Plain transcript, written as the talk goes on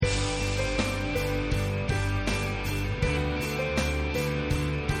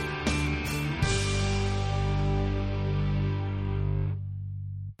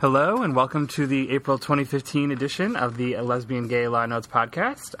Hello, and welcome to the April 2015 edition of the Lesbian Gay Law Notes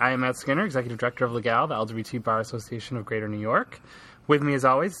podcast. I am Matt Skinner, Executive Director of Legal, the LGBT Bar Association of Greater New York. With me, as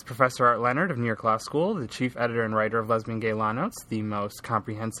always, is Professor Art Leonard of New York Law School, the Chief Editor and Writer of Lesbian Gay Law Notes, the most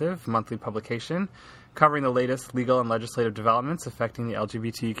comprehensive monthly publication covering the latest legal and legislative developments affecting the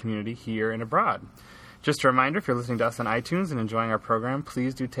LGBT community here and abroad. Just a reminder, if you're listening to us on iTunes and enjoying our program,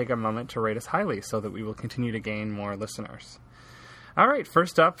 please do take a moment to rate us highly so that we will continue to gain more listeners. All right,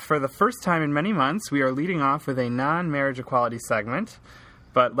 first up, for the first time in many months, we are leading off with a non-marriage equality segment,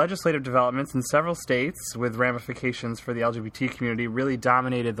 but legislative developments in several states with ramifications for the LGBT community really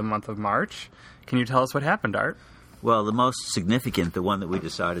dominated the month of March. Can you tell us what happened, Art? Well, the most significant, the one that we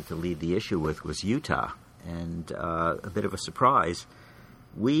decided to lead the issue with, was Utah. And a bit of a surprise,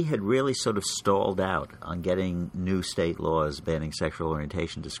 we had really sort of stalled out on getting new state laws banning sexual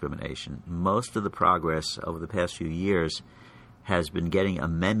orientation discrimination. Most of the progress over the past few years has been getting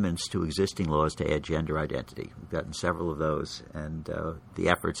amendments to existing laws to add gender identity. We've gotten several of those, and the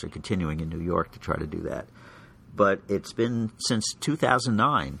efforts are continuing in New York to try to do that. But it's been since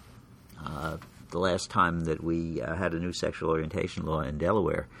 2009, the last time that we had a new sexual orientation law in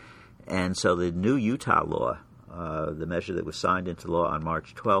Delaware. And so the new Utah law, the measure that was signed into law on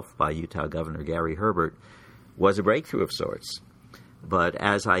March 12th by Utah Governor Gary Herbert, was a breakthrough of sorts. But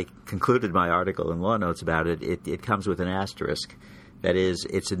as I concluded my article in Law Notes about it, it comes with an asterisk. That is,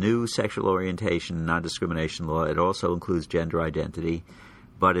 it's a new sexual orientation non-discrimination law. It also includes gender identity,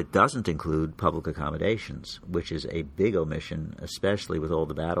 but it doesn't include public accommodations, which is a big omission, especially with all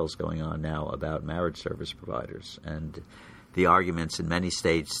the battles going on now about marriage service providers and the arguments in many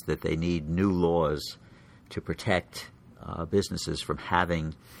states that they need new laws to protect businesses from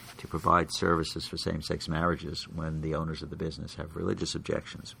having to provide services for same-sex marriages when the owners of the business have religious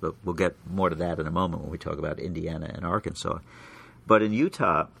objections. But we'll get more to that in a moment when we talk about Indiana and Arkansas. But in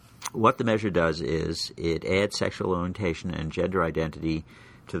Utah, what the measure does is it adds sexual orientation and gender identity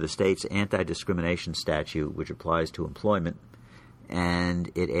to the state's anti-discrimination statute, which applies to employment,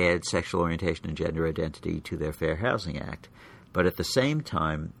 and it adds sexual orientation and gender identity to their Fair Housing Act. But at the same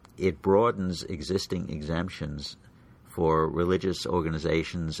time, it broadens existing exemptions for religious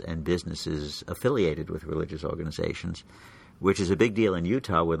organizations and businesses affiliated with religious organizations, which is a big deal in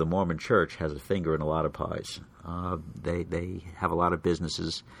Utah, where the Mormon Church has a finger in a lot of pies. They have a lot of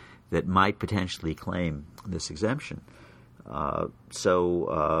businesses that might potentially claim this exemption.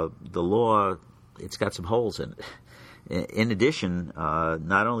 So the law, it's got some holes in it. In addition,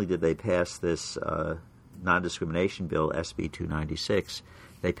 not only did they pass this non-discrimination bill, SB 296,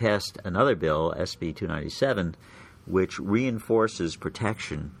 they passed another bill, SB 297, which reinforces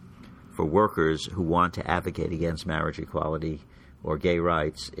protection for workers who want to advocate against marriage equality or gay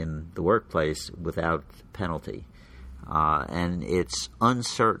rights in the workplace without penalty. And it's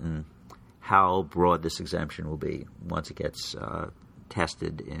uncertain how broad this exemption will be once it gets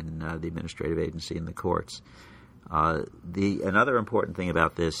tested in the administrative agency and the courts. Another important thing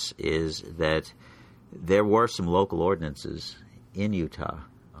about this is that there were some local ordinances in Utah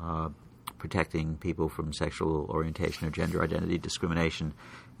protecting people from sexual orientation or gender identity discrimination.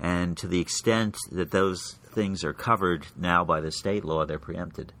 And to the extent that those things are covered now by the state law, they're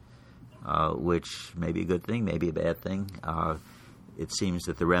preempted, which may be a good thing, may be a bad thing. It seems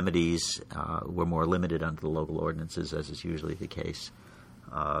that the remedies were more limited under the local ordinances, as is usually the case.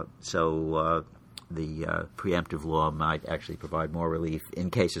 So the preemptive law might actually provide more relief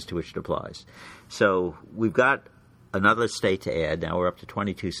in cases to which it applies. So we've got another state to add. Now we're up to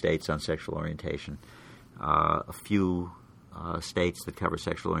 22 states on sexual orientation. A few states that cover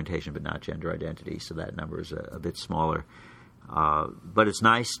sexual orientation but not gender identity, so that number is a bit smaller. But it's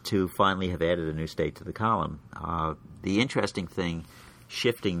nice to finally have added a new state to the column. The interesting thing,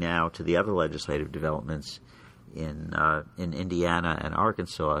 shifting now to the other legislative developments in Indiana and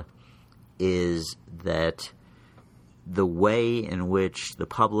Arkansas, is that the way in which the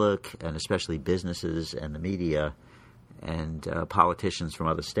public, and especially businesses and the media and politicians from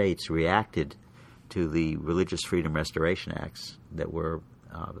other states, reacted to the Religious Freedom Restoration Acts that were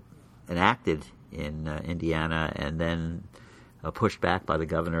enacted in Indiana and then pushed back by the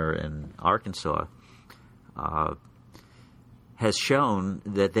governor in Arkansas, has shown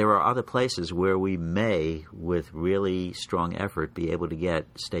that there are other places where we may, with really strong effort, be able to get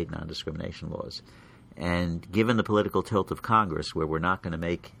state non-discrimination laws. And given the political tilt of Congress, where we're not going to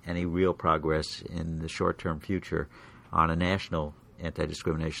make any real progress in the short-term future on a national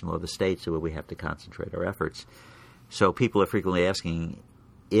anti-discrimination law, the states are where we have to concentrate our efforts. So people are frequently asking,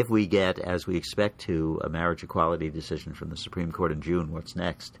 if we get, as we expect to, a marriage equality decision from the Supreme Court in June, what's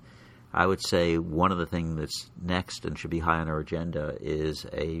next? I would say one of the things that's next and should be high on our agenda is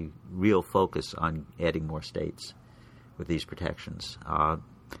a real focus on adding more states with these protections.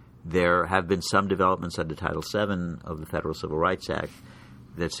 There have been some developments under Title VII of the Federal Civil Rights Act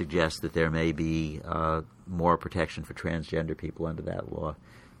that suggest that there may be more protection for transgender people under that law,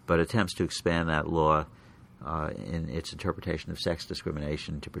 but attempts to expand that law in its interpretation of sex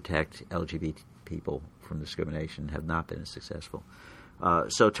discrimination to protect LGBT people from discrimination have not been as successful.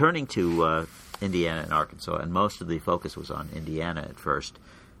 So turning to Indiana and Arkansas, and most of the focus was on Indiana at first,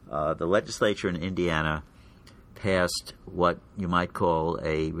 the legislature in Indiana passed what you might call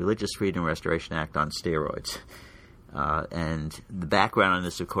a Religious Freedom Restoration Act on steroids. And the background on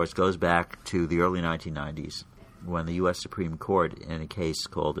this, of course, goes back to the early 1990s when the U.S. Supreme Court, in a case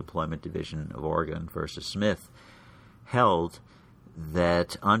called Employment Division of Oregon versus Smith, held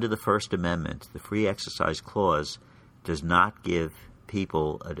that under the First Amendment, the Free Exercise Clause does not give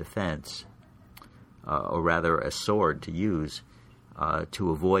people a defense, or rather a sword to use,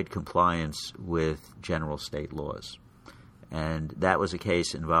 to avoid compliance with general state laws. And that was a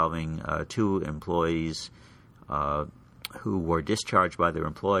case involving two employees who were discharged by their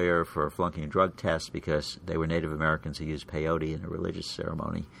employer for flunking a drug test because they were Native Americans who used peyote in a religious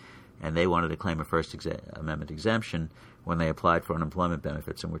ceremony, and they wanted to claim a First Amendment exemption when they applied for unemployment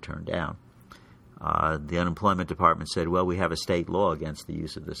benefits and were turned down. The unemployment department said, well, we have a state law against the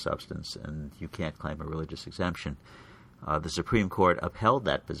use of this substance, and you can't claim a religious exemption. The Supreme Court upheld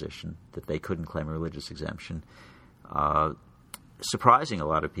that position, that they couldn't claim a religious exemption, surprising a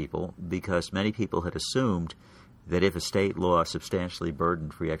lot of people because many people had assumed that if a state law substantially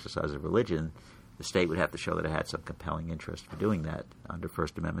burdened free exercise of religion, the state would have to show that it had some compelling interest for doing that under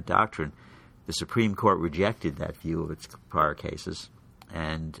First Amendment doctrine. The Supreme Court rejected that view of its prior cases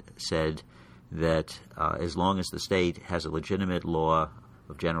and said that as long as the state has a legitimate law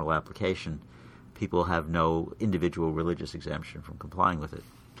of general application, people have no individual religious exemption from complying with it.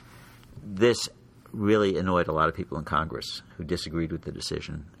 This really annoyed a lot of people in Congress who disagreed with the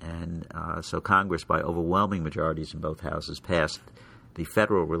decision. And so Congress, by overwhelming majorities in both houses, passed the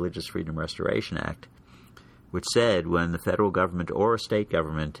Federal Religious Freedom Restoration Act, which said when the federal government or a state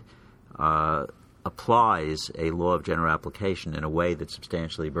government applies a law of general application in a way that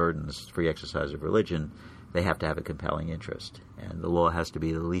substantially burdens free exercise of religion, they have to have a compelling interest. And the law has to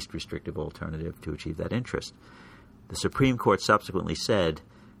be the least restrictive alternative to achieve that interest. The Supreme Court subsequently said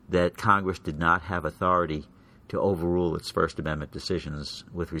that Congress did not have authority to overrule its First Amendment decisions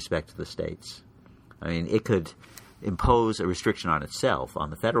with respect to the states. I mean, it could impose a restriction on itself, on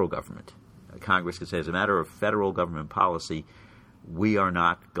the federal government. Congress could say, as a matter of federal government policy, we are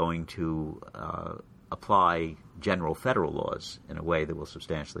not going to apply general federal laws in a way that will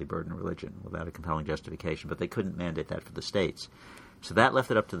substantially burden religion without a compelling justification, but they couldn't mandate that for the states. So that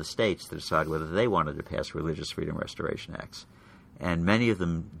left it up to the states to decide whether they wanted to pass Religious Freedom Restoration Acts. And many of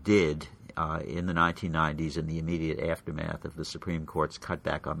them did in the 1990s in the immediate aftermath of the Supreme Court's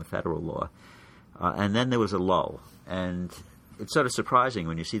cutback on the federal law. And then there was a lull. And it's sort of surprising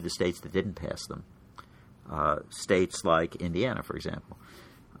when you see the states that didn't pass them. States like Indiana, for example.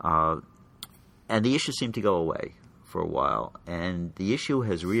 And the issue seemed to go away for a while. And the issue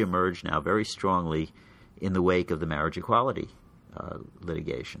has reemerged now very strongly in the wake of the marriage equality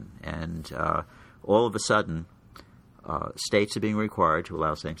litigation. And all of a sudden, states are being required to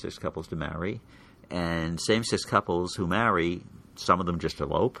allow same-sex couples to marry. And same-sex couples who marry, some of them just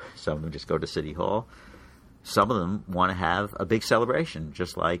elope, some of them just go to City Hall. Some of them want to have a big celebration,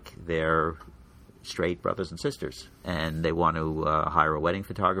 just like their straight brothers and sisters, and they want to hire a wedding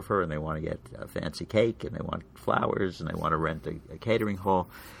photographer, and they want to get a fancy cake, and they want flowers, and they want to rent a catering hall,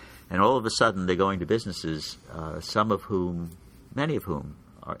 and all of a sudden they're going to businesses, many of whom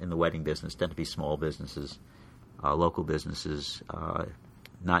are in the wedding business, tend to be small businesses, local businesses,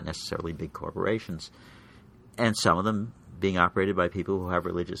 not necessarily big corporations, and some of them being operated by people who have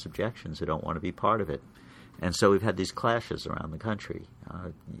religious objections, who don't want to be part of it. And so we've had these clashes around the country.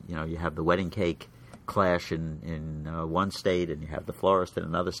 You have the wedding cake clash in one state, and you have the florist in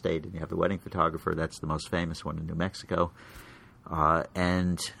another state, and you have the wedding photographer. That's the most famous one in New Mexico.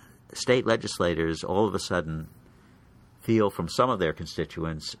 And state legislators all of a sudden feel from some of their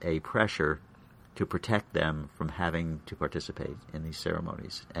constituents a pressure to protect them from having to participate in these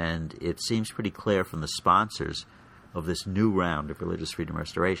ceremonies. And it seems pretty clear from the sponsors of this new round of Religious Freedom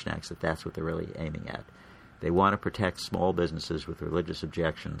Restoration Acts that that's what they're really aiming at. They want to protect small businesses with religious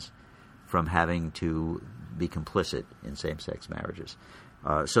objections from having to be complicit in same-sex marriages.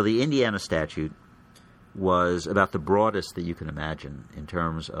 So the Indiana statute was about the broadest that you can imagine in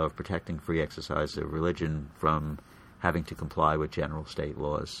terms of protecting free exercise of religion from having to comply with general state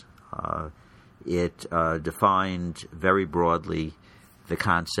laws. It defined very broadly the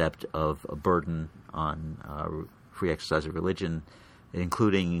concept of a burden on free exercise of religion,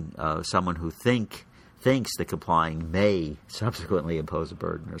 including someone who thinks that complying may subsequently impose a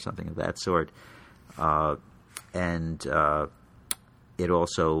burden or something of that sort. And it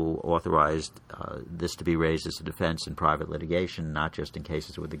also authorized this to be raised as a defense in private litigation, not just in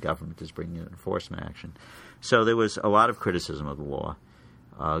cases where the government is bringing an enforcement action. So there was a lot of criticism of the law.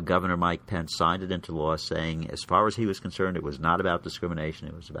 Governor Mike Pence signed it into law saying, as far as he was concerned, it was not about discrimination.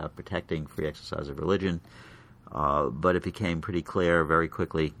 It was about protecting free exercise of religion. But it became pretty clear very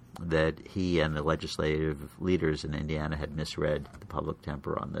quickly that he and the legislative leaders in Indiana had misread the public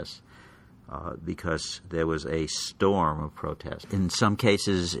temper on this. Because there was a storm of protest. In some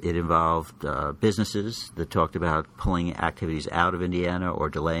cases, it involved businesses that talked about pulling activities out of Indiana or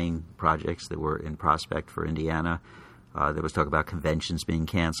delaying projects that were in prospect for Indiana. There was talk about conventions being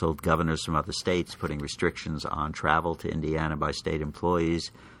canceled, governors from other states putting restrictions on travel to Indiana by state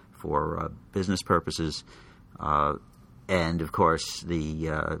employees for business purposes. And, of course,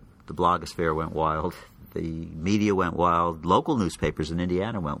 the blogosphere went wild. The media went wild. Local newspapers in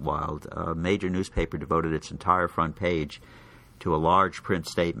Indiana went wild. A major newspaper devoted its entire front page to a large print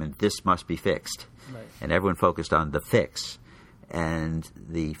statement, "This must be fixed." Right. And everyone focused on the fix. And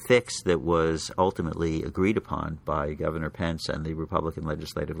the fix that was ultimately agreed upon by Governor Pence and the Republican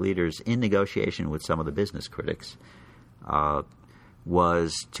legislative leaders in negotiation with some of the business critics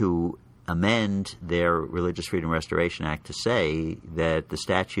was to amend their Religious Freedom Restoration Act to say that the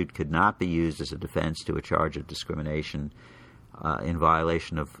statute could not be used as a defense to a charge of discrimination in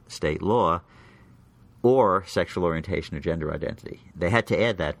violation of state law or sexual orientation or gender identity. They had to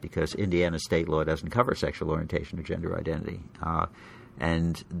add that because Indiana state law doesn't cover sexual orientation or gender identity.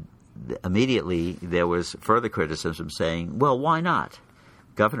 And immediately there was further criticism saying, well, why not?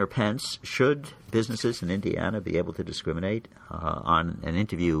 Governor Pence, should businesses in Indiana be able to discriminate? On an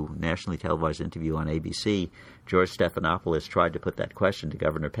interview, nationally televised interview on ABC, George Stephanopoulos tried to put that question to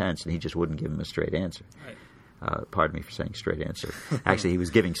Governor Pence, and he just wouldn't give him a straight answer. Right. Pardon me for saying straight answer. Actually, he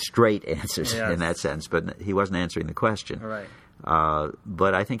was giving straight answers in that sense, but he wasn't answering the question. Right.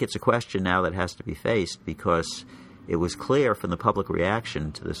 But I think it's a question now that has to be faced because it was clear from the public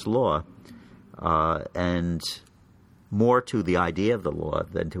reaction to this law and more to the idea of the law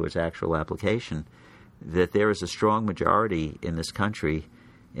than to its actual application, that there is a strong majority in this country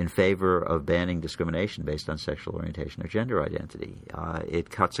in favor of banning discrimination based on sexual orientation or gender identity. It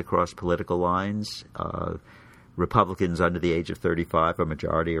cuts across political lines. Republicans under the age of 35, a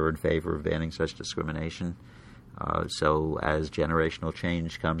majority, are in favor of banning such discrimination. So as generational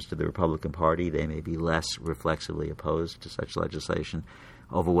change comes to the Republican Party, they may be less reflexively opposed to such legislation.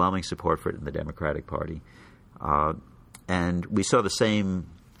 Overwhelming support for it in the Democratic Party. And we saw the same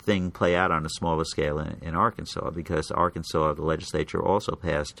thing play out on a smaller scale in Arkansas, because Arkansas, the legislature, also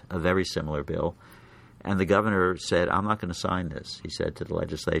passed a very similar bill. And the governor said, I'm not going to sign this. He said to the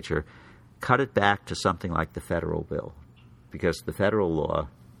legislature, cut it back to something like the federal bill, because the federal law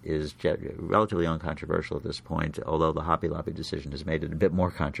is relatively uncontroversial at this point, although the Hobby Lobby decision has made it a bit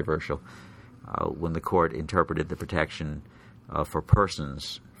more controversial when the court interpreted the protection for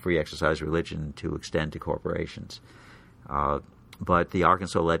persons, free exercise religion, to extend to corporations. But the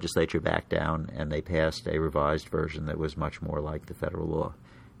Arkansas legislature backed down, and they passed a revised version that was much more like the federal law,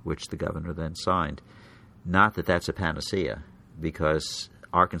 which the governor then signed. Not that that's a panacea, because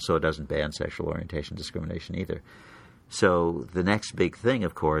Arkansas doesn't ban sexual orientation discrimination either. So the next big thing,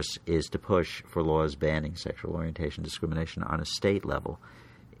 of course, is to push for laws banning sexual orientation discrimination on a state level.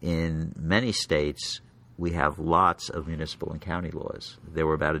 In many states, we have lots of municipal and county laws. There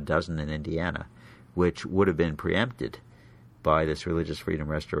were about a dozen in Indiana, which would have been preempted by this Religious Freedom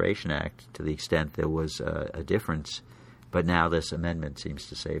Restoration Act to the extent there was a difference. But now this amendment seems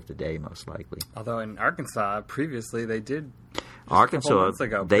to save the day, most likely. Although in Arkansas, previously they did, Arkansas, a couple months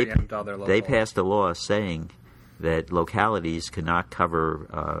ago, preempt all their local. They passed a law saying that localities cannot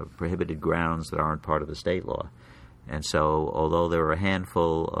cover prohibited grounds that aren't part of the state law. And so, although there are a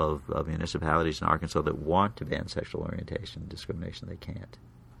handful of municipalities in Arkansas that want to ban sexual orientation discrimination, they can't.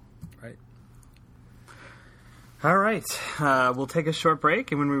 Right. All right. We'll take a short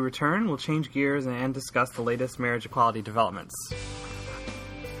break, and when we return, we'll change gears and discuss the latest marriage equality developments.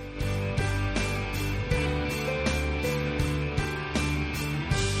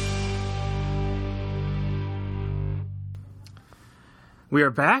 We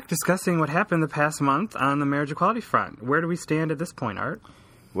are back discussing what happened the past month on the marriage equality front. Where do we stand at this point, Art?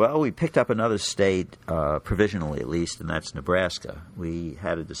 Well, we picked up another state, provisionally at least, and that's Nebraska. We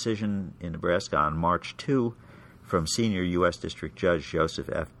had a decision in Nebraska on March 2 from senior U.S. District Judge Joseph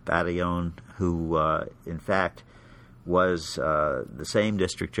F. Batillon, who, in fact, was the same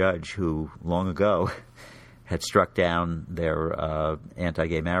district judge who, long ago, had struck down their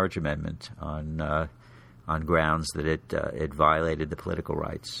anti-gay marriage amendment on grounds that it violated the political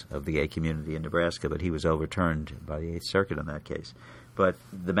rights of the gay community in Nebraska, but he was overturned by the Eighth Circuit in that case. But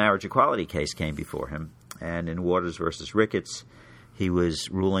the marriage equality case came before him, and in Waters v. Ricketts, he was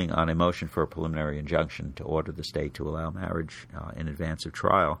ruling on a motion for a preliminary injunction to order the state to allow marriage in advance of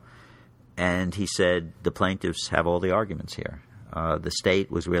trial. And he said the plaintiffs have all the arguments here. The state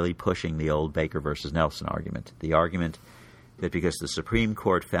was really pushing the old Baker v. Nelson argument, the argument that because the Supreme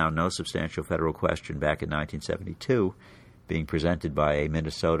Court found no substantial federal question back in 1972 being presented by a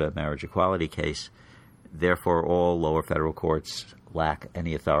Minnesota marriage equality case, therefore all lower federal courts lack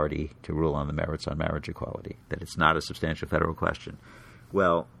any authority to rule on the merits on marriage equality, that it's not a substantial federal question.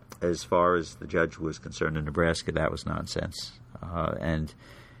 Well, as far as the judge was concerned in Nebraska, that was nonsense. And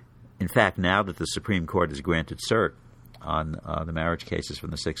in fact, now that the Supreme Court has granted cert on the marriage cases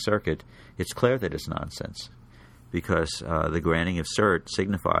from the Sixth Circuit, it's clear that it's nonsense, because the granting of cert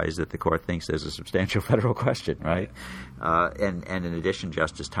signifies that the court thinks there's a substantial federal question, right? And in addition,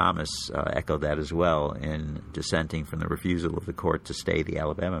 Justice Thomas echoed that as well in dissenting from the refusal of the court to stay the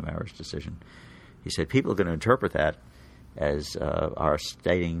Alabama marriage decision. He said people are going to interpret that as are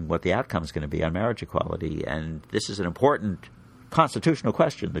stating what the outcome is going to be on marriage equality, and this is an important constitutional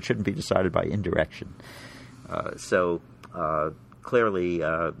question that shouldn't be decided by indirection. So clearly,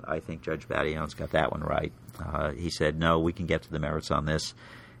 I think Judge Batillon's got that one right. He said, no, we can get to the merits on this.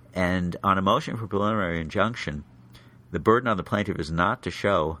 And on a motion for preliminary injunction, the burden on the plaintiff is not to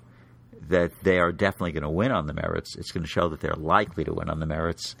show that they are definitely going to win on the merits. It's going to show that they're likely to win on the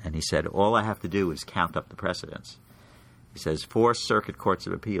merits. And he said, all I have to do is count up the precedents. He says 4 circuit courts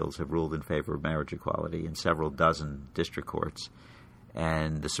of appeals have ruled in favor of marriage equality and several dozen district courts.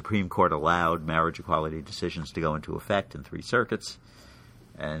 And the Supreme Court allowed marriage equality decisions to go into effect in 3 circuits.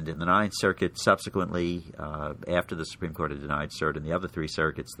 And in the Ninth Circuit, subsequently, after the Supreme Court had denied cert in the other 3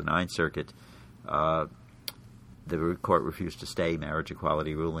 circuits, the Ninth Circuit, the court refused to stay marriage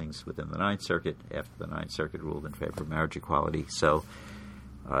equality rulings within the Ninth Circuit after the Ninth Circuit ruled in favor of marriage equality. So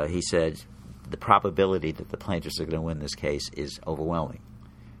he said the probability that the plaintiffs are going to win this case is overwhelming.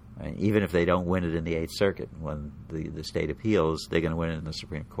 Even if they don't win it in the Eighth Circuit, when the state appeals, they're going to win it in the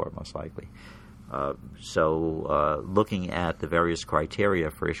Supreme Court, most likely. So looking at the various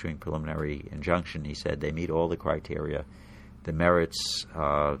criteria for issuing preliminary injunction, he said they meet all the criteria. The merits,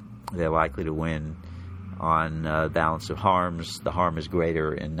 they're likely to win on balance of harms. The harm is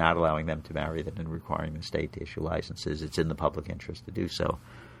greater in not allowing them to marry than in requiring the state to issue licenses. It's in the public interest to do so.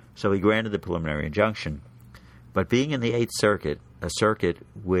 So he granted the preliminary injunction. But being in the Eighth Circuit, a circuit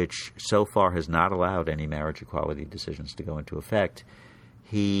which so far has not allowed any marriage equality decisions to go into effect,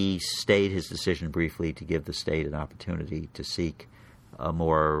 he stayed his decision briefly to give the state an opportunity to seek a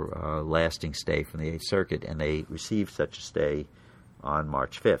more lasting stay from the Eighth Circuit, and they received such a stay on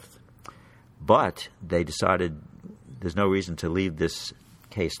March 5th. But they decided there's no reason to leave this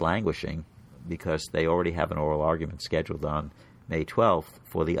case languishing because they already have an oral argument scheduled on May 12th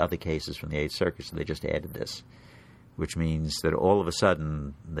for the other cases from the Eighth Circuit, so they just added this, which means that all of a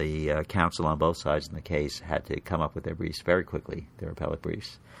sudden the counsel on both sides in the case had to come up with their briefs very quickly, their appellate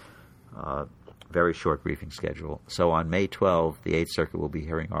briefs. Very short briefing schedule. So on May 12th, the Eighth Circuit will be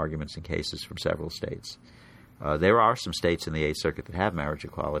hearing arguments in cases from several states. There are some states in the Eighth Circuit that have marriage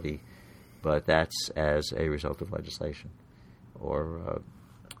equality, but that's as a result of legislation or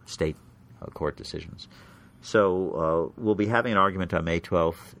state court decisions. So we'll be having an argument on May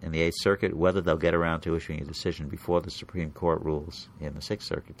 12th in the Eighth Circuit. Whether they'll get around to issuing a decision before the Supreme Court rules in the Sixth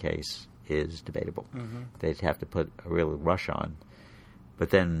Circuit case is debatable. Mm-hmm. They'd have to put a real rush on. But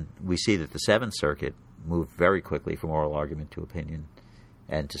then we see that the Seventh Circuit moved very quickly from oral argument to opinion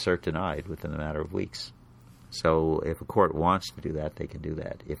and to cert denied within a matter of weeks. So if a court wants to do that, they can do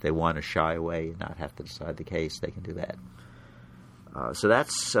that. If they want to shy away and not have to decide the case, they can do that. So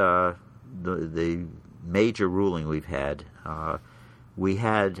that's the major ruling we've had. We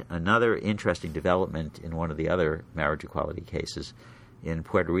had another interesting development in one of the other marriage equality cases in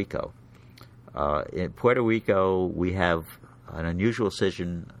Puerto Rico. In Puerto Rico, we have an unusual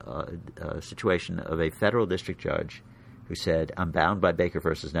situation of a federal district judge who said, I'm bound by Baker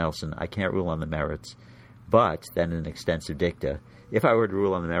versus Nelson. I can't rule on the merits. But then in an extensive dicta, if I were to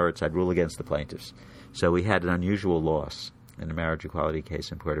rule on the merits, I'd rule against the plaintiffs. So we had an unusual loss in a marriage equality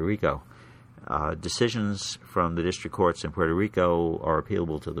case in Puerto Rico. Decisions from the district courts in Puerto Rico are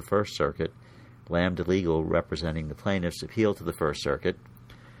appealable to the First Circuit. Lambda Legal, representing the plaintiffs, appealed to the First Circuit.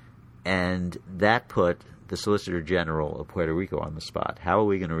 And that put the Solicitor General of Puerto Rico on the spot. How are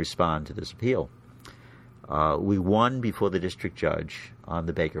we going to respond to this appeal? We won before the district judge on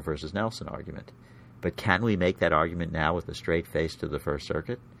the Baker versus Nelson argument. But can we make that argument now with a straight face to the First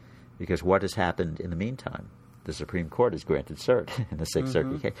Circuit? Because what has happened in the meantime? The Supreme Court has granted cert in the Sixth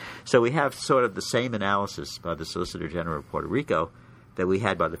Circuit case. So we have sort of the same analysis by the Solicitor General of Puerto Rico that we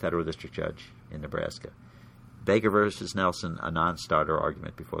had by the federal district judge in Nebraska. Baker versus Nelson, a non-starter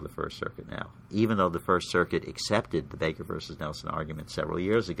argument before the First Circuit now, even though the First Circuit accepted the Baker versus Nelson argument several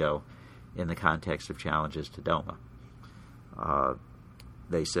years ago in the context of challenges to DOMA.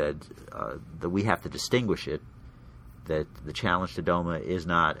 They said that we have to distinguish it, that the challenge to DOMA is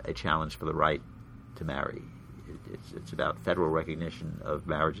not a challenge for the right to marry. It's about federal recognition of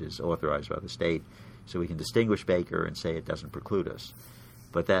marriages authorized by the state, so we can distinguish Baker and say it doesn't preclude us.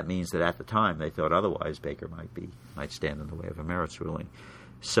 But that means that at the time they thought otherwise Baker might stand in the way of a merits ruling.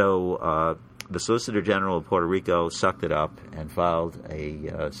 So the Solicitor General of Puerto Rico sucked it up and filed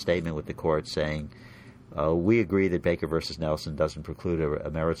a statement with the court saying, we agree that Baker versus Nelson doesn't preclude a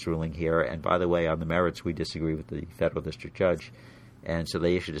merits ruling here, and by the way, on the merits we disagree with the federal district judge. And so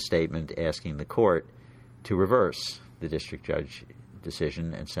they issued a statement asking the court to reverse the district judge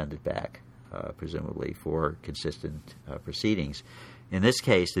decision and send it back, presumably for consistent proceedings. In this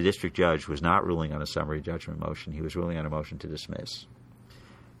case, the district judge was not ruling on a summary judgment motion. He was ruling on a motion to dismiss.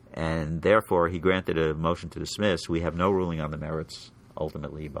 And therefore, he granted a motion to dismiss. We have no ruling on the merits,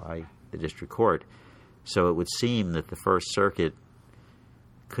 ultimately, by the district court. So it would seem that the First Circuit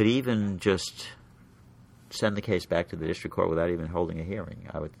could even just send the case back to the district court without even holding a hearing,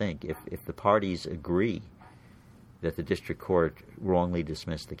 I would think. If the parties agree that the district court wrongly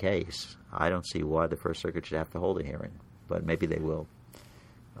dismissed the case, I don't see why the First Circuit should have to hold a hearing. But maybe they will.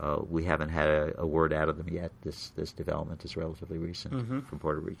 We haven't had a word out of them yet. This development is relatively recent from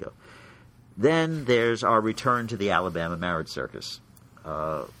Puerto Rico. Then there's our return to the Alabama marriage circus,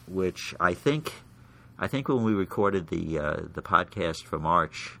 which I think when we recorded the podcast for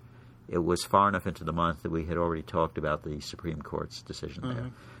March, it was far enough into the month that we had already talked about the Supreme Court's decision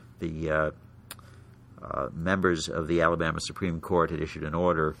there. The members of the Alabama Supreme Court had issued an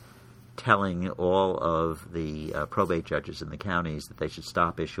order telling all of the probate judges in the counties that they should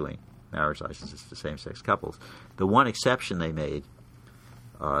stop issuing marriage licenses to same-sex couples. The one exception they made,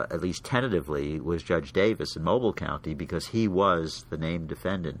 at least tentatively, was Judge Davis in Mobile County, because he was the named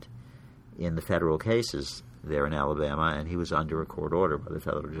defendant in the federal cases there in Alabama, and he was under a court order by the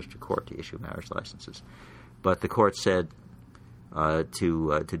federal district court to issue marriage licenses. But the court said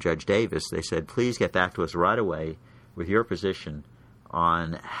to Judge Davis, they said, please get back to us right away with your position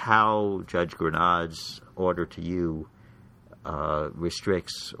on how Judge Grenad's order to you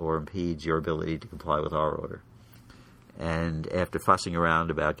restricts or impedes your ability to comply with our order. And after fussing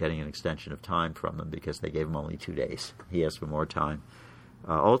around about getting an extension of time from them, because they gave him only 2 days, he asked for more time.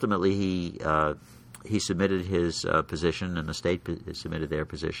 Ultimately, he submitted his position, and the state submitted their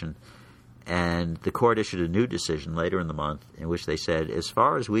position. And the court issued a new decision later in the month in which they said, as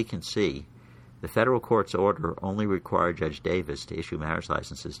far as we can see, the federal court's order only required Judge Davis to issue marriage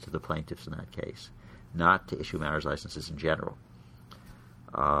licenses to the plaintiffs in that case, not to issue marriage licenses in general.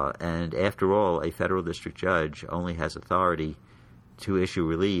 And after all, a federal district judge only has authority to issue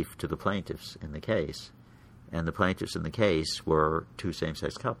relief to the plaintiffs in the case. And the plaintiffs in the case were two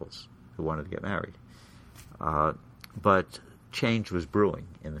same-sex couples who wanted to get married. But change was brewing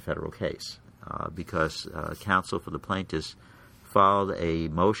in the federal case because counsel for the plaintiffs filed a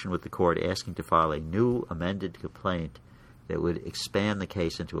motion with the court asking to file a new amended complaint that would expand the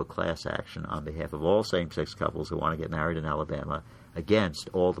case into a class action on behalf of all same-sex couples who want to get married in Alabama against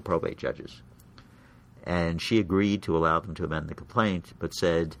all the probate judges. And she agreed to allow them to amend the complaint, but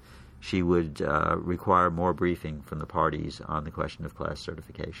said she would require more briefing from the parties on the question of class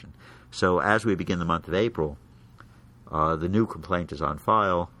certification. So as we begin the month of April, the new complaint is on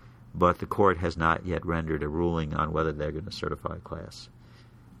file, but the court has not yet rendered a ruling on whether they're going to certify a class.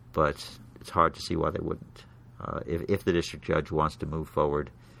 But it's hard to see why they wouldn't. If the district judge wants to move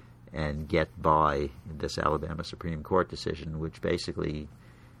forward and get by this Alabama Supreme Court decision, which basically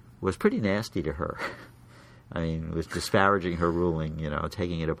was pretty nasty to her. I mean, it was disparaging her ruling,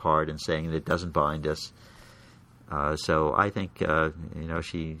 taking it apart and saying that it doesn't bind us. So I think,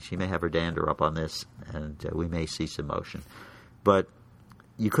 she may have her dander up on this, and we may see some motion. But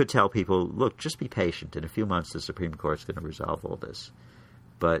you could tell people, look, just be patient. In a few months, the Supreme Court's going to resolve all this.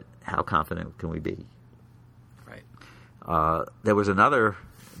 But how confident can we be? Right. There was another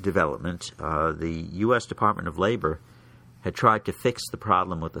development. The U.S. Department of Labor had tried to fix the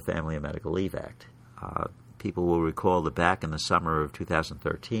problem with the Family and Medical Leave Act. People will recall that back in the summer of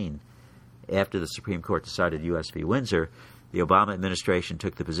 2013, after the Supreme Court decided U.S. v. Windsor, the Obama administration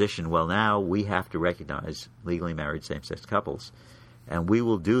took the position, well, now we have to recognize legally married same-sex couples. And we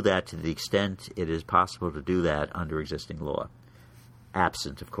will do that to the extent it is possible to do that under existing law,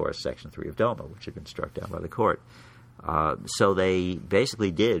 absent, of course, Section 3 of DOMA, which had been struck down by the court. So they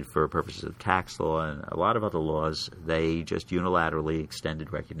basically did, for purposes of tax law and a lot of other laws, they just unilaterally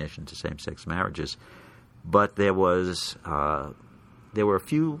extended recognition to same-sex marriages. But there were a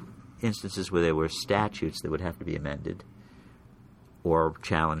few instances where there were statutes that would have to be amended or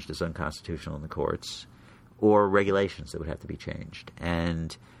challenged as unconstitutional in the courts, or regulations that would have to be changed.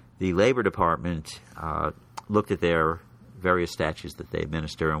 And the Labor Department looked at their various statutes that they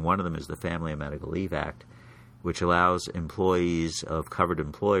administer, and one of them is the Family and Medical Leave Act, which allows employees of covered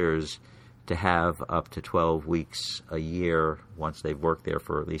employers to have up to 12 weeks a year, once they've worked there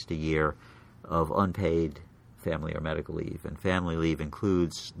for at least a year, of unpaid family or medical leave. And family leave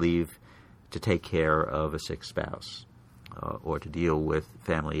includes leave to take care of a sick spouse or to deal with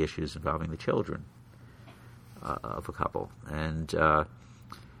family issues involving the children of a couple. And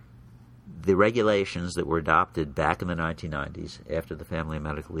the regulations that were adopted back in the 1990s, after the Family and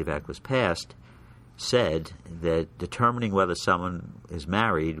Medical Leave Act was passed, said that determining whether someone is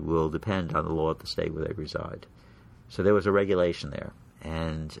married will depend on the law of the state where they reside. So there was a regulation there.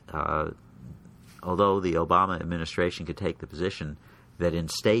 And although the Obama administration could take the position that in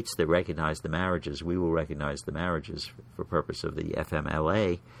states that recognize the marriages, we will recognize the marriages for purpose of the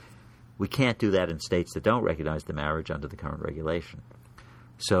FMLA, we can't do that in states that don't recognize the marriage under the current regulation.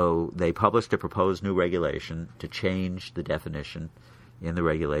 So they published a proposed new regulation to change the definition in the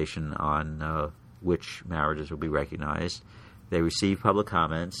regulation on which marriages will be recognized. They received public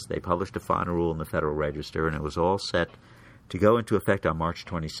comments. They published a final rule in the Federal Register, and it was all set to go into effect on March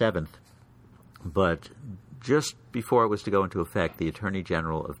 27th. But just before it was to go into effect, the Attorney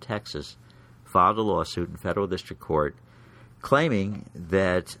General of Texas filed a lawsuit in federal district court claiming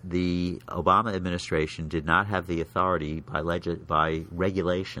that the Obama administration did not have the authority by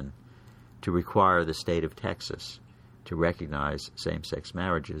regulation to require the state of Texas to recognize same-sex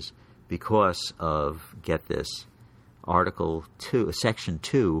marriages because of, get this, Section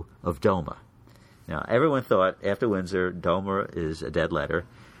 2 of DOMA. Now, everyone thought after Windsor, DOMA is a dead letter,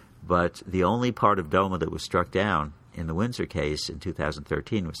 but the only part of DOMA that was struck down in the Windsor case in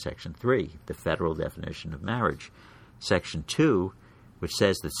 2013 was Section 3, the federal definition of marriage. Section 2, which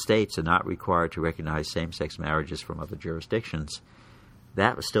says that states are not required to recognize same-sex marriages from other jurisdictions,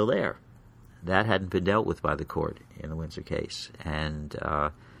 that was still there. That hadn't been dealt with by the court in the Windsor case. And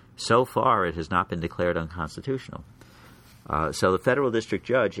so far, it has not been declared unconstitutional. So the federal district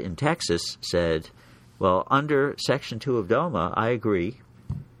judge in Texas said, well, under Section 2 of DOMA, I agree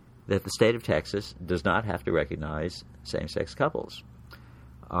that the state of Texas does not have to recognize same-sex couples.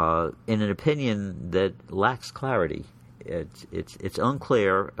 In an opinion that lacks clarity, it's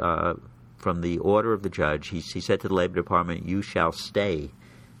unclear from the order of the judge. He said to the Labor Department, you shall stay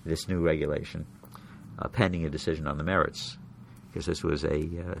this new regulation pending a decision on the merits, because this was a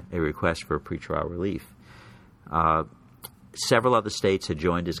request for pretrial relief. Several other states had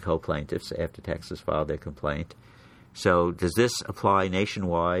joined as co-plaintiffs after Texas filed their complaint. So does this apply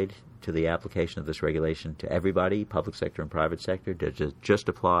nationwide to the application of this regulation to everybody, public sector and private sector? Does it just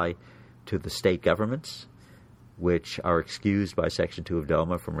apply to the state governments, which are excused by Section 2 of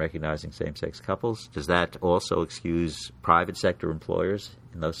DOMA from recognizing same-sex couples? Does that also excuse private sector employers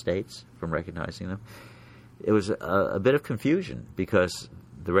in those states from recognizing them? It was a bit of confusion because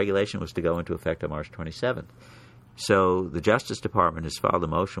the regulation was to go into effect on March 27th. So the Justice Department has filed a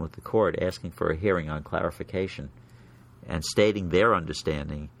motion with the court asking for a hearing on clarification and stating their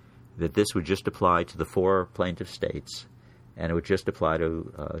understanding that this would just apply to the 4 plaintiff states and it would just apply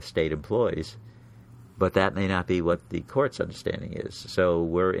to state employees. But that may not be what the court's understanding is. So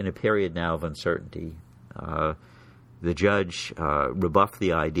we're in a period now of uncertainty. The judge rebuffed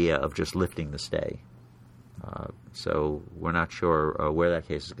the idea of just lifting the stay. So we're not sure where that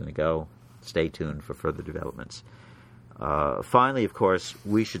case is going to go. Stay tuned for further developments. Finally, of course,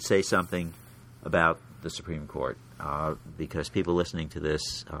 we should say something about the Supreme Court because people listening to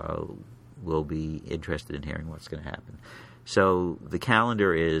this will be interested in hearing what's going to happen. So the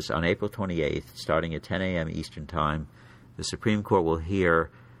calendar is on April 28th, starting at 10 a.m. Eastern Time, the Supreme Court will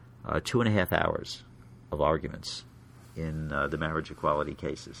hear 2.5 hours of arguments in the marriage equality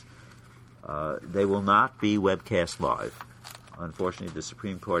cases. They will not be webcast live. Unfortunately, the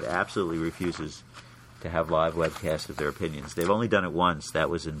Supreme Court absolutely refuses to have live webcasts of their opinions. They've only done it once. That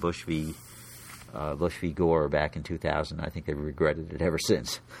was in Bush v. Gore back in 2000. I think they've regretted it ever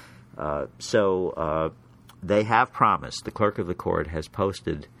since. So they have promised, the clerk of the court has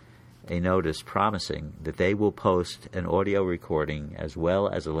posted a notice promising that they will post an audio recording as well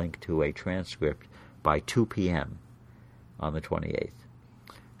as a link to a transcript by 2 p.m. on the 28th.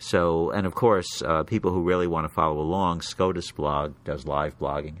 So, and of course, people who really want to follow along, SCOTUS blog does live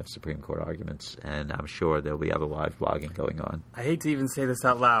blogging of Supreme Court arguments, and I'm sure there'll be other live blogging going on. I hate to even say this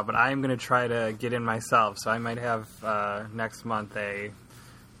out loud, but I'm going to try to get in myself, so I might have next month a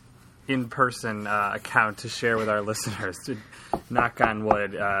in-person account to share with our listeners to knock on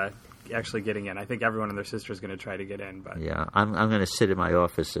wood, actually getting in. I think everyone and their sister is going to try to get in. But yeah, I'm going to sit in my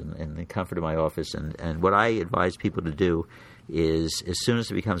office in the comfort of my office, and what I advise people to do is, as soon as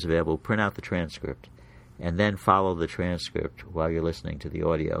it becomes available, print out the transcript and then follow the transcript while you're listening to the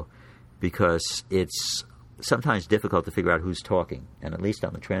audio, because it's sometimes difficult to figure out who's talking, and at least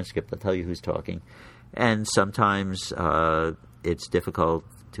on the transcript they'll tell you who's talking, and sometimes it's difficult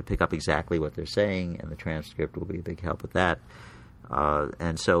to pick up exactly what they're saying, and the transcript will be a big help with that.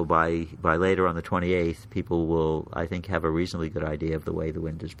 And so by later on the 28th, people will, I think, have a reasonably good idea of the way the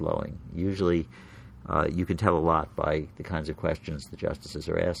wind is blowing. Usually you can tell a lot by the kinds of questions the justices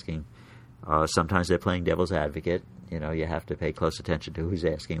are asking. Sometimes they're playing devil's advocate. You have to pay close attention to who's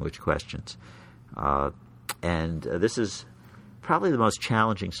asking which questions. And this is probably the most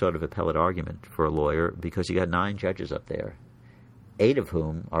challenging sort of appellate argument for a lawyer, because you got 9 judges up there, 8 of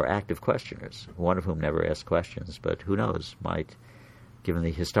whom are active questioners, one of whom never asks questions, but who knows, might, given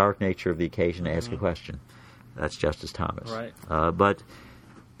the historic nature of the occasion, ask a question. That's Justice Thomas. Right. But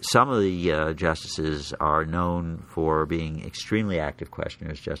some of the justices are known for being extremely active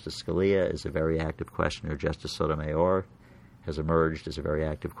questioners. Justice Scalia is a very active questioner. Justice Sotomayor has emerged as a very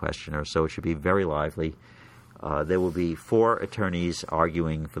active questioner, so it should be very lively. There will be 4 attorneys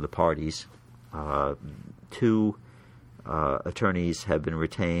arguing for the parties. 2 attorneys have been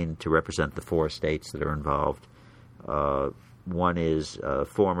retained to represent the 4 states that are involved. One is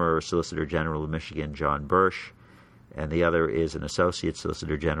former Solicitor General of Michigan, John Bursch, and the other is an Associate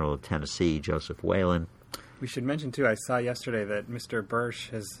Solicitor General of Tennessee, Joseph Whalen. We should mention, too, I saw yesterday that Mr. Bursch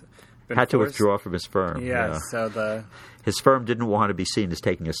has been had to withdraw from his firm. Yeah, so his firm didn't want to be seen as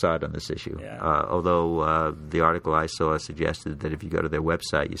taking a side on this issue. Yeah. Although the article I saw suggested that if you go to their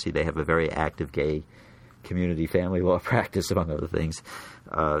website, you see they have a very active gay community family law practice, among other things.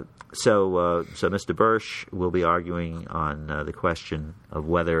 So Mr. Bursch will be arguing on the question of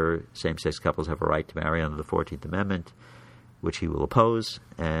whether same-sex couples have a right to marry under the 14th Amendment, which he will oppose,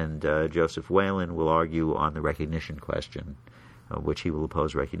 and Joseph Whalen will argue on the recognition question, which he will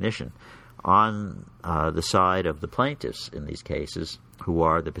oppose recognition. On the side of the plaintiffs in these cases, who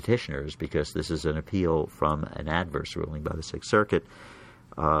are the petitioners, because this is an appeal from an adverse ruling by the Sixth Circuit,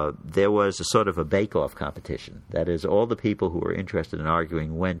 there was a sort of a bake-off competition. That is, all the people who were interested in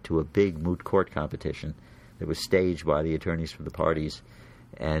arguing went to a big moot court competition that was staged by the attorneys for the parties,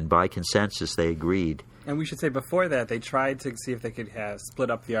 and by consensus they agreed. And we should say before that they tried to see if they could split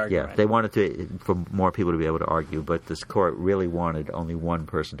up the argument. Yeah, they wanted for more people to be able to argue, but this court really wanted only one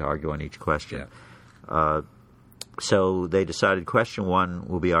person to argue on each question. Yeah. So they decided question 1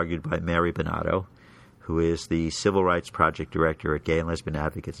 will be argued by Mary Bonato, who is the Civil Rights Project Director at Gay and Lesbian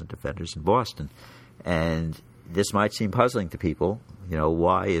Advocates and Defenders in Boston. And this might seem puzzling to people.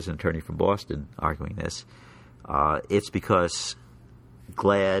 Why is an attorney from Boston arguing this? It's because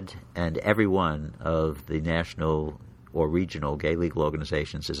GLAAD and every one of the national or regional gay legal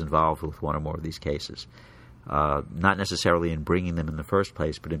organizations is involved with one or more of these cases. Not necessarily in bringing them in the first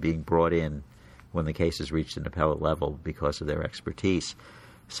place, but in being brought in when the case has reached an appellate level because of their expertise.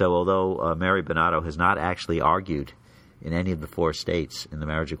 So although Mary Bonato has not actually argued in any of the 4 states in the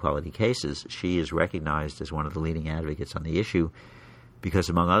marriage equality cases, she is recognized as one of the leading advocates on the issue because,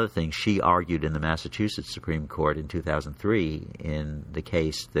 among other things, she argued in the Massachusetts Supreme Court in 2003 in the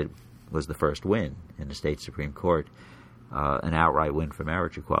case that was the first win in the state Supreme Court, an outright win for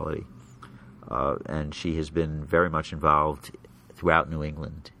marriage equality. And she has been very much involved throughout New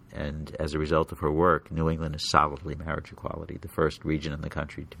England. And as a result of her work, New England is solidly marriage equality, the first region in the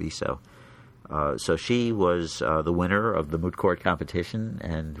country to be so. So she was the winner of the moot court competition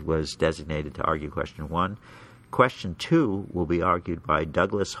and was designated to argue question 1. Question 2 will be argued by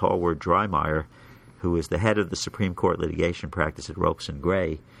Douglas Hallward Dreimeyer, who is the head of the Supreme Court litigation practice at Ropes and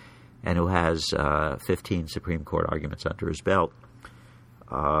Gray, and who has 15 Supreme Court arguments under his belt.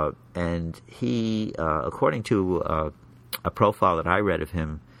 And he, according to a profile that I read of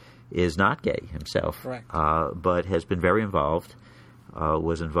him, is not gay himself, but has been very involved,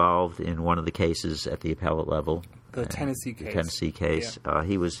 was involved in one of the cases at the appellate level. The Tennessee case. The Tennessee case. Yeah.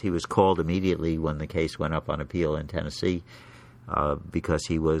 He was called immediately when the case went up on appeal in Tennessee. because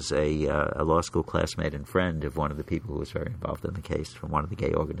he was a law school classmate and friend of one of the people who was very involved in the case from one of the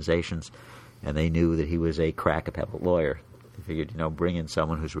gay organizations, and they knew that he was a crack appellate lawyer. They figured, bring in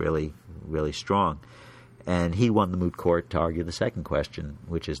someone who's really, really strong. And he won the moot court to argue the second question,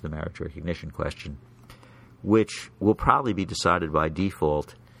 which is the marriage recognition question, which will probably be decided by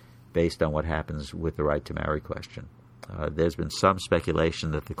default based on what happens with the right to marry question. There's been some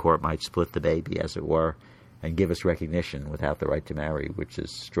speculation that the court might split the baby, as it were, and give us recognition without the right to marry, which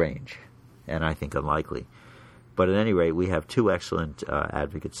is strange and I think unlikely. But at any rate, we have two excellent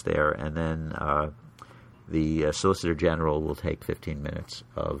advocates there, and then the Solicitor General will take 15 minutes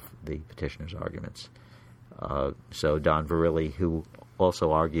of the petitioner's arguments. So Don Verrilli, who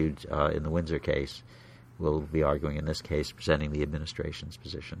also argued in the Windsor case, will be arguing in this case, presenting the administration's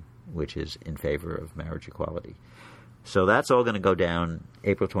position, which is in favor of marriage equality. So that's all going to go down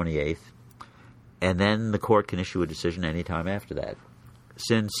April 28th, and then the court can issue a decision any time after that.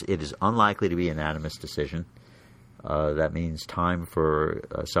 Since it is unlikely to be a unanimous decision, that means time for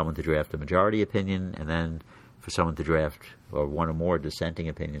someone to draft a majority opinion, and then for someone to draft, or one or more dissenting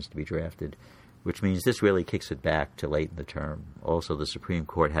opinions to be drafted, which means this really kicks it back to late in the term. Also, the Supreme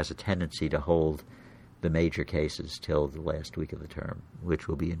Court has a tendency to hold the major cases till the last week of the term, which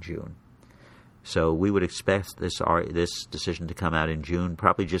will be in June. So we would expect this decision to come out in June,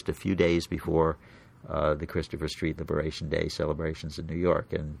 probably just a few days before the Christopher Street Liberation Day celebrations in New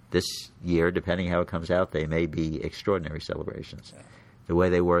York. And this year, depending how it comes out, they may be extraordinary celebrations, the way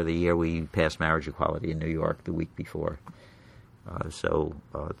they were the year we passed marriage equality in New York the week before. So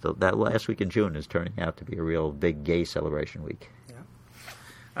that last week in June is turning out to be a real big gay celebration week.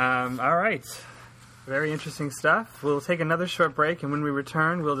 Yeah. All right. Very interesting stuff. We'll take another short break, and when we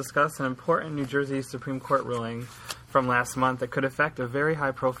return, we'll discuss an important New Jersey Supreme Court ruling from last month that could affect a very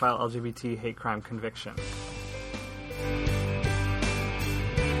high-profile LGBT hate crime conviction.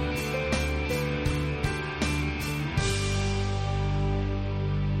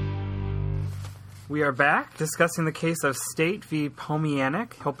 We are back discussing the case of State v.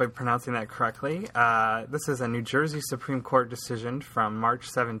 Pomianic. Hope I'm pronouncing that correctly. This is a New Jersey Supreme Court decision from March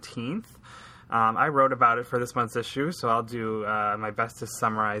 17th. I wrote about it for this month's issue, so I'll do my best to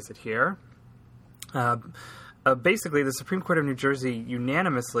summarize it here. Basically, the Supreme Court of New Jersey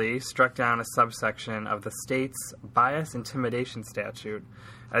unanimously struck down a subsection of the state's bias intimidation statute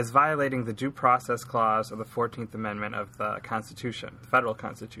as violating the Due Process Clause of the 14th Amendment of the Constitution, the federal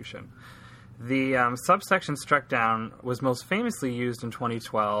Constitution. The subsection struck down was most famously used in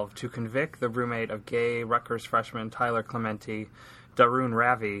 2012 to convict the roommate of gay Rutgers freshman Tyler Clementi, Darun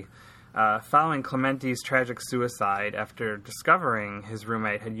Ravi, following Clementi's tragic suicide after discovering his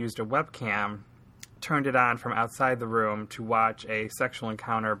roommate had used a webcam, turned it on from outside the room to watch a sexual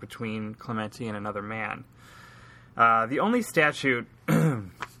encounter between Clementi and another man. The only statute...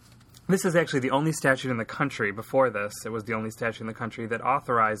 This is actually the only statute in the country. Before this, it was the only statute in the country that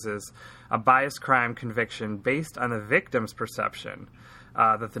authorizes a bias crime conviction based on the victim's perception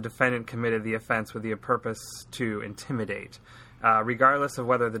that the defendant committed the offense with the purpose to intimidate, regardless of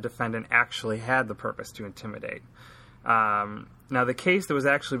whether the defendant actually had the purpose to intimidate. Now, the case that was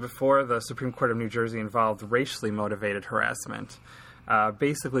actually before the Supreme Court of New Jersey involved racially motivated harassment.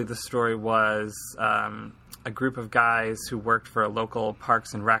 Basically, the story was a group of guys who worked for a local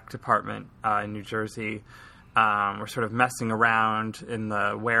Parks and Rec department in New Jersey were sort of messing around in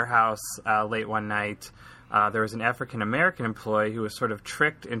the warehouse late one night. There was an African-American employee who was sort of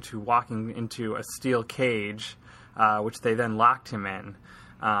tricked into walking into a steel cage, which they then locked him in.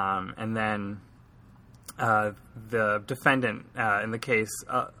 And then the defendant in the case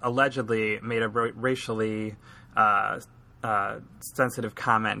allegedly made a racially sensitive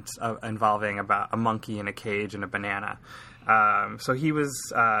comment involving about a monkey in a cage and a banana. So he was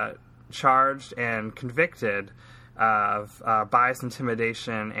charged and convicted of bias,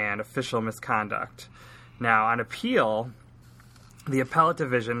 intimidation, and official misconduct. Now, on appeal, the appellate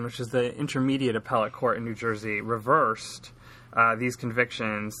division, which is the intermediate appellate court in New Jersey, reversed these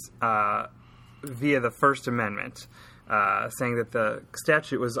convictions via the First Amendment, saying that the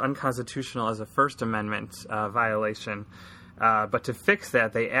statute was unconstitutional as a First Amendment violation. But to fix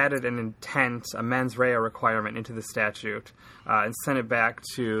that, they added an intent, a mens rea requirement into the statute and sent it back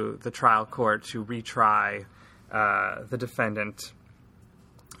to the trial court to retry the defendant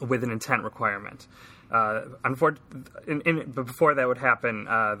with an intent requirement. But before that would happen,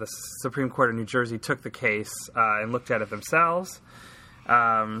 the Supreme Court of New Jersey took the case and looked at it themselves.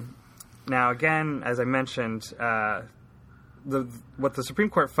 Now, again, as I mentioned, what the Supreme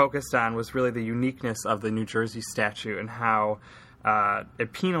Court focused on was really the uniqueness of the New Jersey statute and how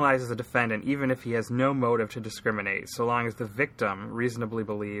it penalizes a defendant even if he has no motive to discriminate, so long as the victim reasonably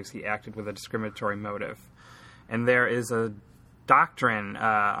believes he acted with a discriminatory motive. And there is a doctrine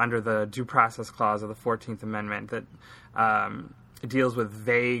under the Due Process Clause of the 14th Amendment that deals with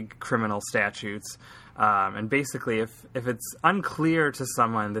vague criminal statutes. And basically, if it's unclear to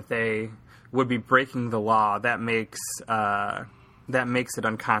someone that they would be breaking the law, that makes it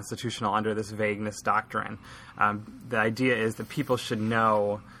unconstitutional under this vagueness doctrine. The idea is that people should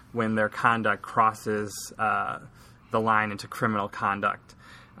know when their conduct crosses the line into criminal conduct.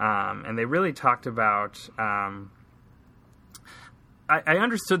 And they really talked about... I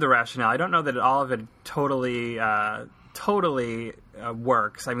understood the rationale. I don't know that all of it totally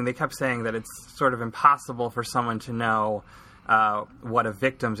works. I mean, they kept saying that it's sort of impossible for someone to know what a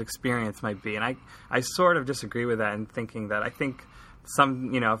victim's experience might be. And I sort of disagree with that in thinking that I think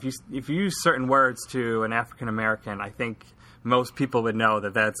if you use certain words to an African American, I think most people would know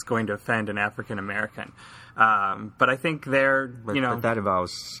that that's going to offend an African American. But I think But that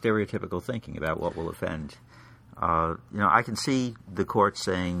involves stereotypical thinking about what will offend. I can see the court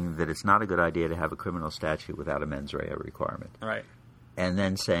saying that it's not a good idea to have a criminal statute without a mens rea requirement. Right. And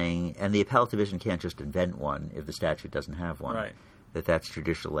then saying, and the appellate division can't just invent one if the statute doesn't have one. Right. That's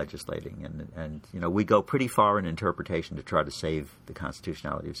judicial legislating. And we go pretty far in interpretation to try to save the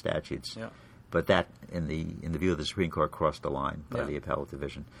constitutionality of statutes. Yeah. But that, in the view of the Supreme Court, crossed the line by the appellate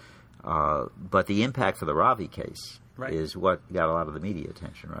division. But the impact for the Ravi case is what got a lot of the media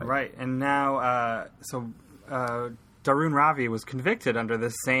attention, right? Right. And now, Darun Ravi was convicted under the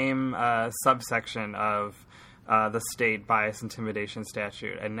same subsection of the state bias intimidation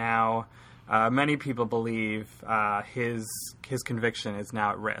statute, and now many people believe his conviction is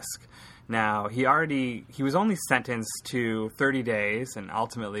now at risk. Now, he was only sentenced to 30 days and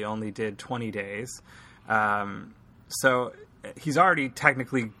ultimately only did 20 days. So he's already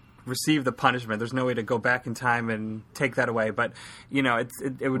technically received the punishment. There's no way to go back in time and take that away. But,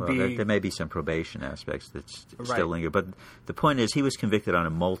 it would be... There may be some probation aspects that still linger. But the point is he was convicted on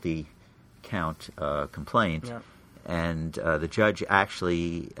a multi-count complaint. Yeah. And the judge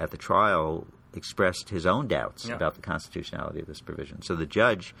actually, at the trial, expressed his own doubts about the constitutionality of this provision. So the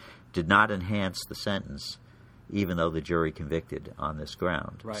judge did not enhance the sentence, even though the jury convicted on this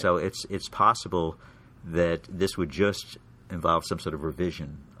ground. Right. So it's possible that this would just involve some sort of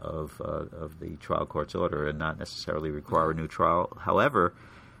revision of the trial court's order and not necessarily require a new trial. However,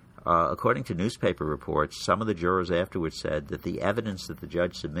 according to newspaper reports, some of the jurors afterwards said that the evidence that the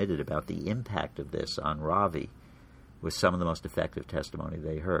judge submitted about the impact of this on Ravi was some of the most effective testimony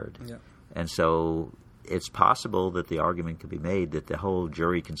they heard. Yeah. And so it's possible that the argument could be made that the whole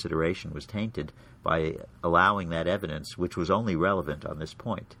jury consideration was tainted by allowing that evidence, which was only relevant on this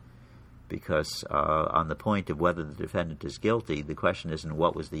point. Because on the point of whether the defendant is guilty, the question isn't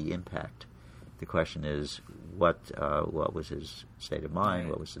what was the impact. The question is what was his state of mind,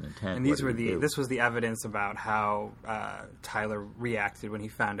 what was his intent. And this was the evidence about how Tyler reacted when he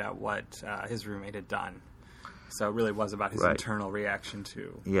found out what his roommate had done. So it really was about his internal reaction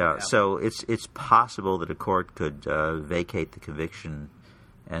to. Yeah. So it's possible that a court could vacate the conviction,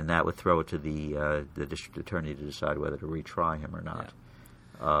 and that would throw it to the district attorney to decide whether to retry him or not. Yeah.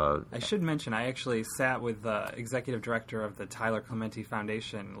 I should mention, I actually sat with the executive director of the Tyler Clementi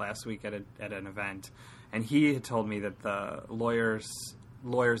Foundation last week at an event, and he had told me that the lawyers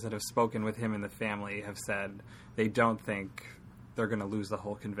that have spoken with him and the family have said they don't think they're going to lose the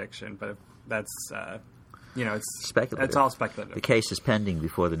whole conviction. But that's it's speculative. It's all speculative. The case is pending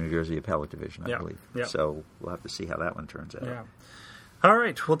before the New Jersey Appellate Division, I believe. Yeah. So we'll have to see how that one turns out. Yeah. All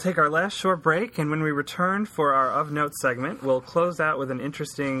right, we'll take our last short break, and when we return for our Of Note segment, we'll close out with an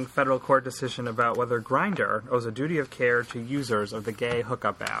interesting federal court decision about whether Grindr owes a duty of care to users of the gay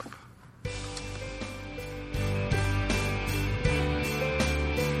hookup app.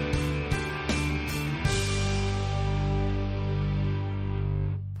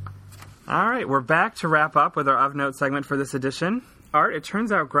 All right, we're back to wrap up with our Of Note segment for this edition. Art, it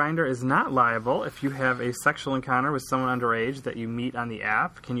turns out Grindr is not liable if you have a sexual encounter with someone underage that you meet on the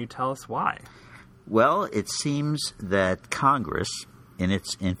app. Can you tell us why? Well, it seems that Congress, in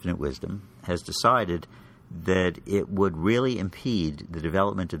its infinite wisdom, has decided that it would really impede the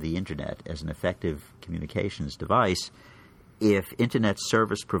development of the Internet as an effective communications device if Internet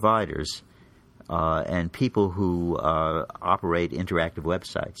service providers and people who operate interactive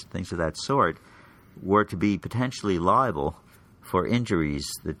websites, things of that sort, were to be potentially liable for injuries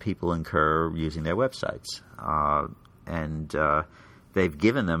that people incur using their websites. And they've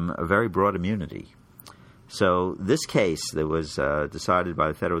given them a very broad immunity. So this case that was decided by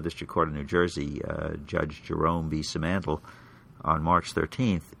the Federal District Court of New Jersey, Judge Jerome B. Simandl, on March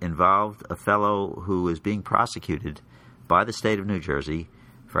 13th involved a fellow who is being prosecuted by the state of New Jersey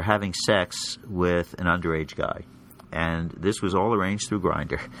for having sex with an underage guy. And this was all arranged through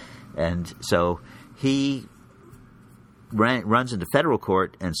Grindr. And so he runs into federal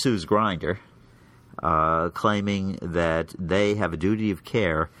court and sues Grindr, claiming that they have a duty of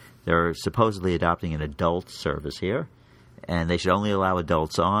care. They're supposedly adopting an adult service here, and they should only allow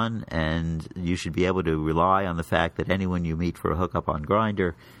adults on, and you should be able to rely on the fact that anyone you meet for a hookup on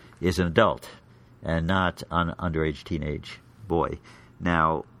Grindr is an adult and not an underage teenage boy.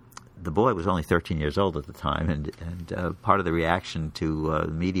 Now, the boy was only 13 years old at the time, and part of the reaction to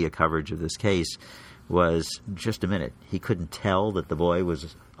media coverage of this case was, just a minute, he couldn't tell that the boy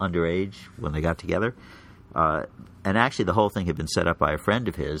was underage when they got together. And actually, the whole thing had been set up by a friend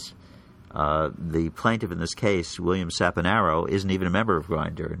of his. The plaintiff in this case, William Saponaro, isn't even a member of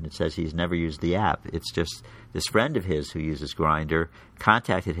Grindr, and it says he's never used the app. It's just this friend of his who uses Grindr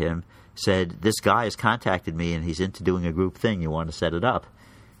contacted him, said, "This guy has contacted me, and he's into doing a group thing. You want to set it up?"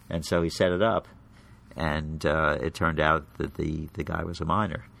 And so he set it up, and it turned out that the guy was a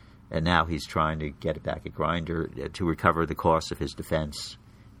minor. And now he's trying to get it back at Grindr to recover the costs of his defense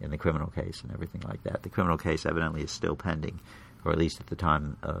in the criminal case and everything like that. The criminal case evidently is still pending, or at least at the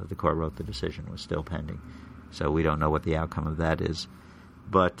time the court wrote the decision was still pending. So we don't know what the outcome of that is.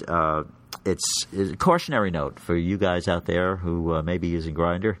 But it's a cautionary note for you guys out there who may be using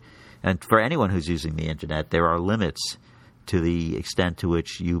Grindr. And for anyone who's using the Internet, there are limits to the extent to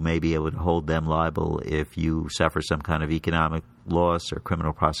which you may be able to hold them liable if you suffer some kind of economic loss or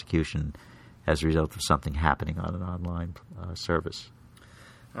criminal prosecution as a result of something happening on an online service.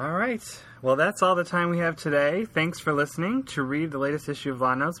 All right. Well, that's all the time we have today. Thanks for listening. To read the latest issue of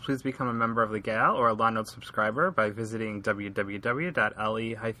Law Notes, please become a member of Legal or a Law Notes subscriber by visiting www.le-gal.org.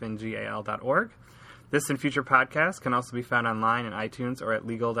 This and future podcasts can also be found online in iTunes or at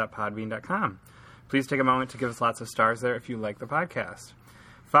legal.podbean.com. Please take a moment to give us lots of stars there if you like the podcast.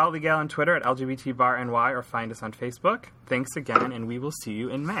 Follow Legal on Twitter at LGBTBarNY or find us on Facebook. Thanks again, and we will see you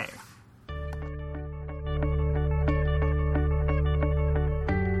in May.